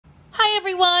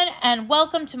everyone, and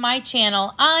welcome to my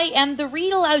channel. I am the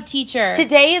Read-Aloud teacher.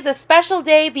 Today is a special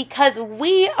day because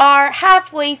we are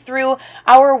halfway through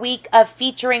our week of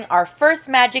featuring our first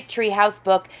Magic Treehouse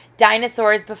book,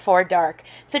 Dinosaurs Before Dark.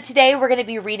 So today we're going to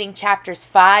be reading chapters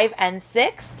 5 and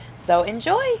 6, so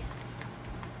enjoy.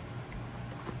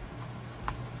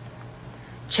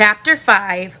 Chapter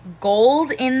 5,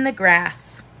 Gold in the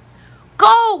Grass.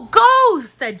 "Go, go,"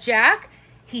 said Jack.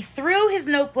 He threw his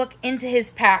notebook into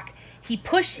his pack. He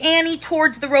pushed Annie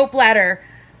towards the rope ladder.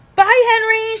 "Bye,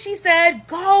 Henry," she said.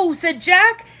 "Go," said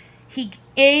Jack. He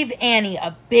gave Annie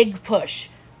a big push.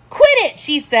 "Quit it,"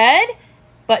 she said.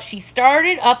 But she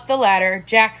started up the ladder.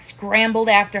 Jack scrambled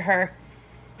after her.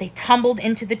 They tumbled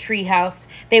into the treehouse.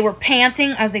 They were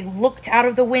panting as they looked out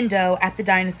of the window at the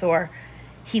dinosaur.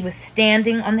 He was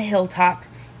standing on the hilltop,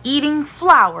 eating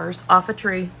flowers off a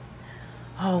tree.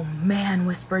 "Oh man,"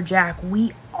 whispered Jack,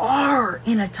 "we are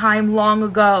in a time long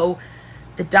ago."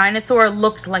 The dinosaur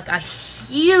looked like a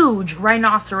huge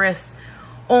rhinoceros,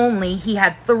 only he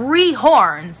had 3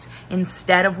 horns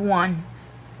instead of 1.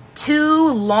 2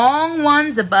 long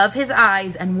ones above his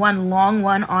eyes and 1 long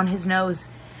one on his nose.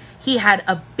 He had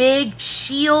a big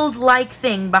shield-like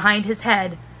thing behind his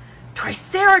head.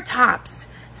 "Triceratops,"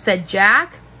 said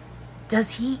Jack.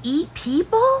 "Does he eat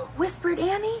people?" whispered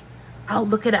Annie. "I'll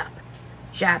look it up."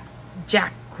 Jack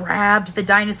grabbed the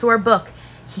dinosaur book.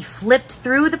 He flipped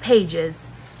through the pages.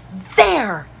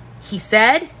 "There," he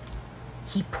said.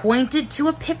 He pointed to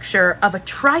a picture of a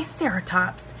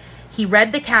triceratops. He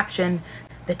read the caption,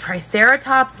 "The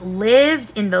Triceratops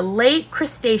lived in the late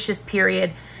Cretaceous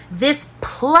period. This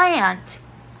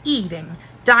plant-eating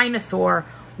dinosaur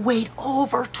weighed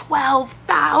over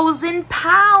 12,000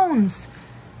 pounds.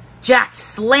 Jack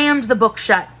slammed the book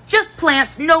shut. "Just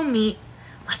plants, no meat."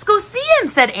 "Let's go see him,"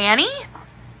 said Annie.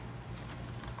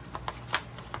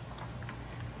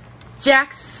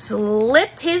 Jack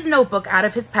slipped his notebook out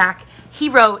of his pack. He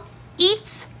wrote,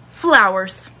 "Eats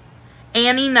flowers."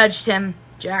 Annie nudged him.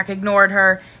 Jack ignored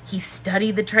her. He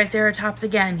studied the Triceratops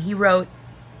again. He wrote,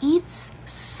 "Eats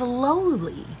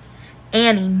slowly."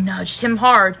 Annie nudged him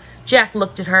hard. Jack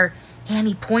looked at her.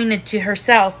 Annie pointed to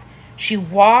herself. She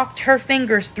walked her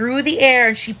fingers through the air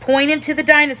and she pointed to the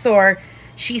dinosaur.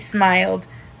 She smiled.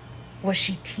 Was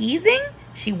she teasing?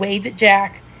 She waved at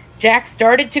Jack. Jack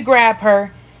started to grab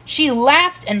her. She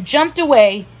laughed and jumped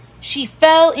away. She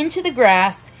fell into the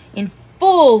grass in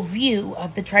full view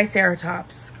of the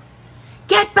Triceratops.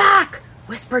 "Get back,"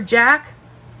 whispered Jack.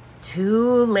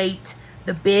 Too late.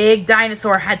 The big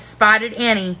dinosaur had spotted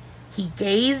Annie. He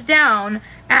gazed down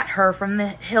at her from the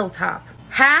hilltop.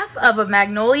 Half of a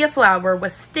magnolia flower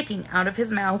was sticking out of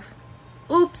his mouth.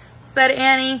 "Oops," said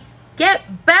Annie.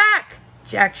 "Get back,"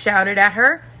 Jack shouted at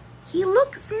her. "He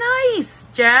looks nice,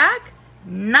 Jack."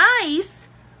 "Nice?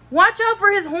 Watch out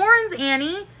for his horns,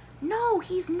 Annie." "No,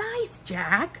 he's nice,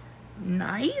 Jack."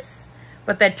 "Nice?"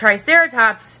 But the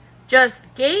Triceratops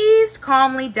just gazed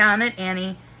calmly down at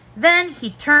Annie. Then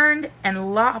he turned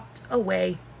and lopped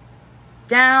away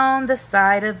down the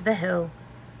side of the hill.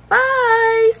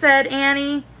 "Bye," said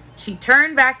Annie. She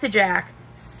turned back to Jack.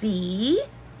 "See?"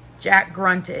 Jack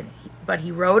grunted, but he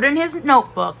wrote in his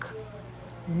notebook,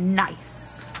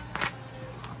 "Nice."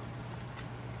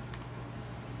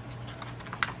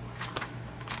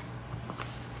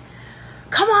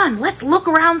 "Come on, let's look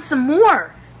around some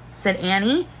more," said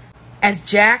Annie. As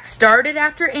Jack started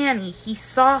after Annie, he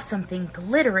saw something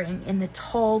glittering in the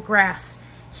tall grass.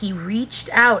 He reached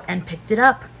out and picked it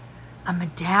up. A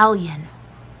medallion.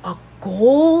 A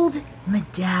gold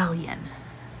medallion.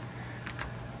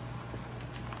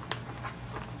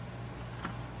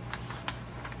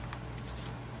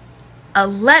 A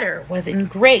letter was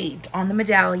engraved on the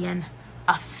medallion.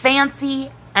 A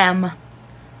fancy M.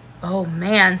 "Oh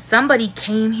man, somebody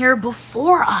came here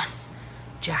before us,"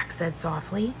 Jack said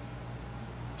softly.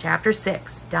 Chapter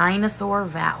 6, Dinosaur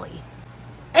Valley.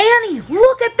 "Annie,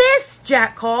 look at this,"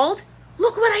 Jack called.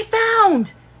 "Look what I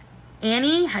found."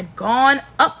 Annie had gone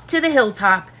up to the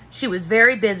hilltop. She was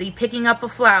very busy picking up a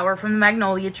flower from the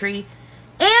magnolia tree.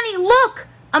 "Annie, look!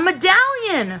 A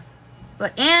medallion!"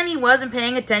 But Annie wasn't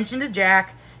paying attention to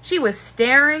Jack. She was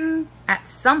staring at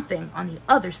something on the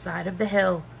other side of the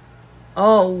hill.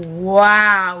 "Oh,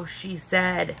 wow," she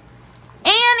said.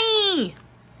 "Annie!"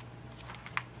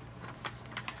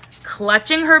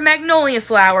 Clutching her magnolia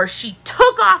flower, she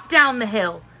took off down the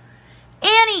hill.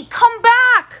 "Annie, come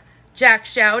back!" Jack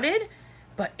shouted.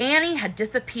 But Annie had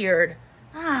disappeared.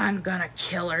 "I'm gonna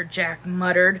kill her," Jack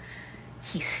muttered.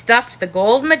 He stuffed the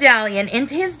gold medallion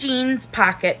into his jeans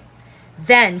pocket.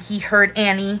 Then he heard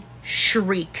Annie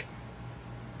shriek.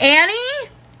 "Annie?"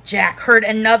 Jack heard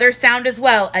another sound as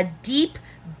well, a deep,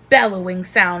 bellowing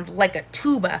sound like a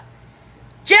tuba.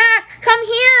 "Jack, come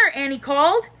here," Annie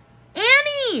called.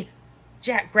 "Annie!"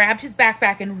 Jack grabbed his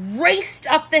backpack and raced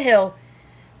up the hill.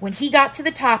 When he got to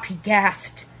the top, he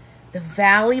gasped. The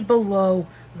valley below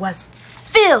was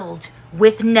filled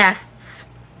with nests.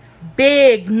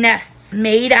 Big nests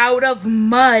made out of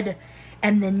mud,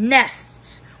 and the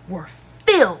nests were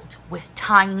filled with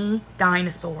tiny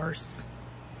dinosaurs.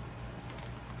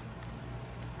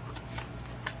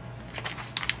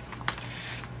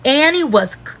 Annie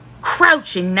was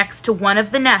crouching next to one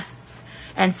of the nests,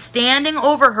 and standing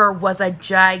over her was a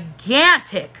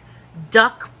gigantic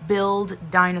duck-billed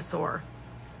dinosaur.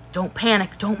 "Don't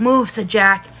panic, don't move," said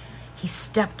Jack. He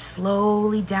stepped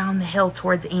slowly down the hill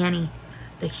towards Annie.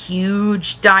 The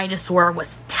huge dinosaur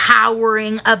was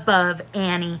towering above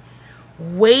Annie,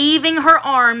 waving her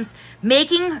arms,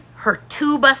 making her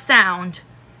tuba sound.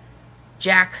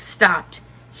 Jack stopped.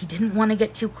 He didn't want to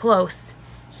get too close.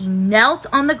 He knelt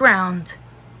on the ground.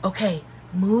 "Okay,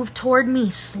 move toward me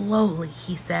slowly,"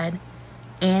 he said.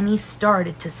 Annie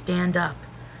started to stand up.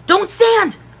 "Don't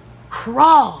stand!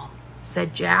 Crawl,"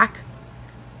 said Jack.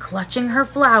 Clutching her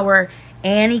flower,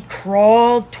 Annie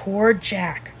crawled toward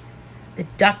Jack. The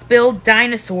duck-billed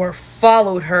dinosaur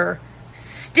followed her,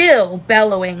 still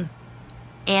bellowing.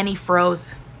 Annie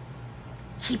froze.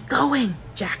 "Keep going,"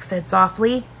 Jack said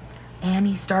softly.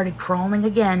 Annie started crawling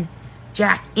again.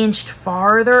 Jack inched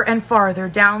farther and farther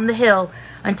down the hill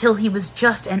until he was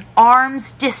just an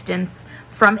arm's distance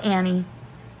from Annie.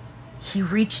 He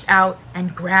reached out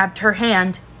and grabbed her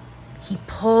hand. He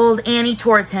pulled Annie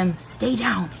towards him. "Stay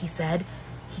down," he said.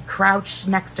 He crouched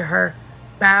next to her.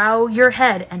 "Bow your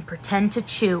head and pretend to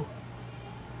chew."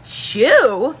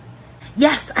 "Chew?"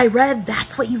 "Yes, I read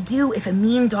that's what you do if a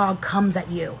mean dog comes at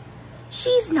you."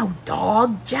 "She's no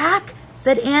dog, Jack,"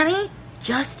 said Annie.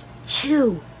 "Just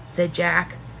chew," said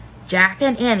Jack. Jack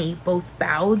and Annie both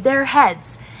bowed their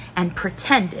heads and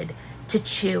pretended to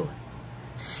chew.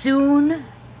 Soon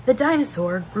the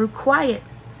dinosaur grew quiet.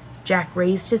 Jack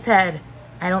raised his head.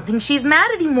 "I don't think she's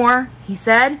mad anymore," he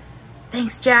said.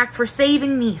 "Thanks, Jack, for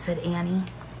saving me," said Annie.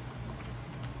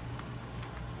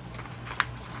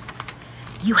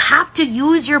 "You have to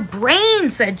use your brain,"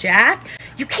 said Jack.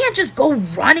 "You can't just go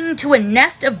running to a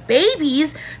nest of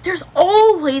babies. There's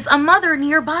always a mother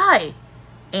nearby."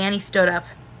 Annie stood up.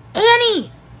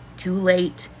 "Annie!" Too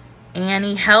late.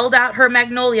 Annie held out her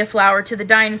magnolia flower to the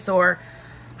dinosaur.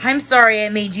 "I'm sorry I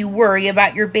made you worry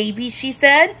about your baby," she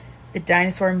said. The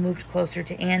dinosaur moved closer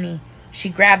to Annie. She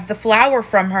grabbed the flower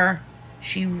from her.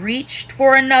 She reached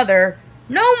for another.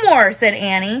 "No more," said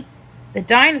Annie. The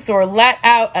dinosaur let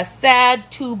out a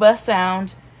sad tuba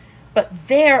sound. "But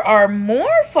there are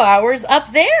more flowers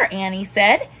up there," Annie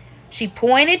said. She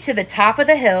pointed to the top of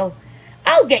the hill.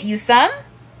 "I'll get you some."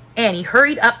 Annie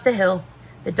hurried up the hill.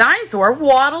 The dinosaur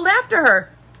waddled after her.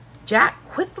 Jack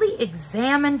quickly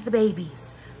examined the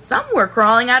babies. Some were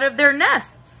crawling out of their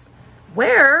nests.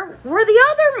 Where were the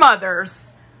other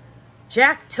mothers?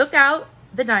 Jack took out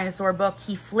the dinosaur book.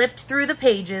 He flipped through the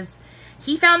pages.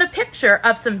 He found a picture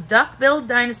of some duck-billed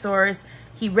dinosaurs.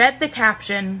 He read the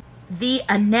caption, "The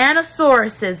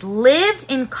Ananosauruses lived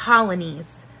in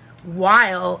colonies.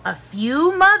 While a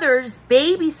few mothers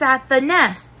babysat the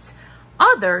nests,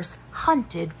 others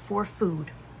hunted for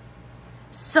food.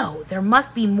 So there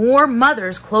must be more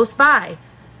mothers close by."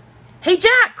 "Hey,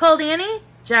 Jack," called Annie.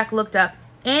 Jack looked up.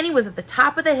 Annie was at the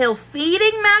top of the hill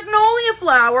feeding magnolia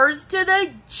flowers to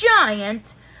the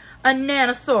giant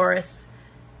Ananosaurus.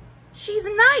 "She's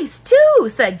nice too,"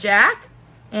 said Jack.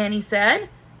 Annie said.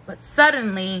 But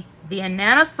suddenly the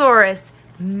Ananosaurus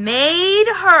made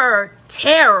her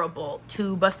terrible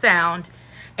tuba sound.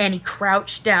 Annie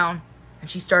crouched down and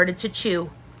she started to chew.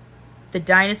 The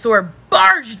dinosaur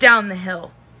barged down the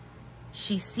hill.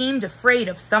 She seemed afraid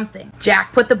of something.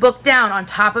 Jack put the book down on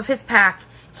top of his pack.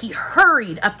 He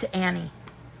hurried up to Annie.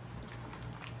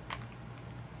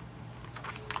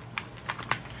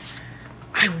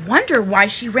 "I wonder why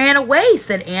she ran away,"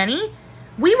 said Annie.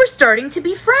 "We were starting to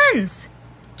be friends."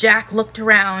 Jack looked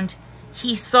around.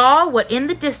 He saw what in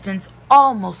the distance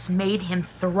almost made him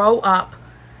throw up.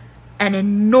 An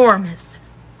enormous,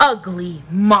 ugly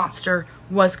monster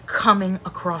was coming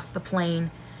across the plain.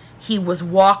 He was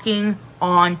walking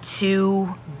on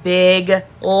two big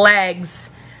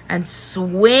legs and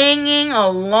swinging a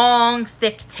long,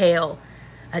 thick tail,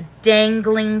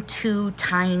 dangling two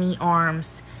tiny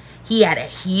arms. He had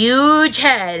a huge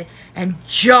head and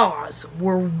jaws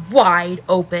were wide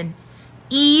open.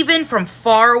 Even from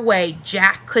far away,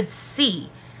 Jack could see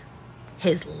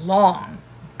his long,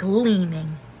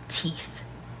 gleaming teeth.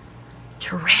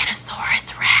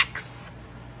 Tyrannosaurus Rex,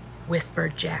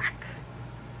 whispered Jack.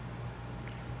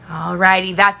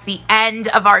 Alrighty, that's the end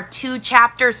of our 2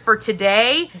 chapters for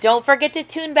today. Don't forget to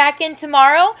tune back in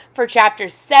tomorrow for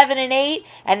chapters 7 and 8,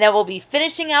 and then we'll be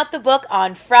finishing out the book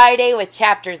on Friday with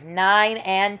chapters 9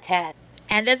 and 10.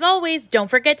 And as always, don't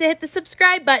forget to hit the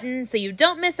subscribe button so you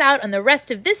don't miss out on the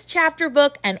rest of this chapter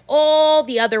book and all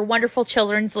the other wonderful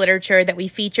children's literature that we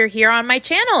feature here on my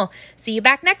channel. See you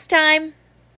back next time.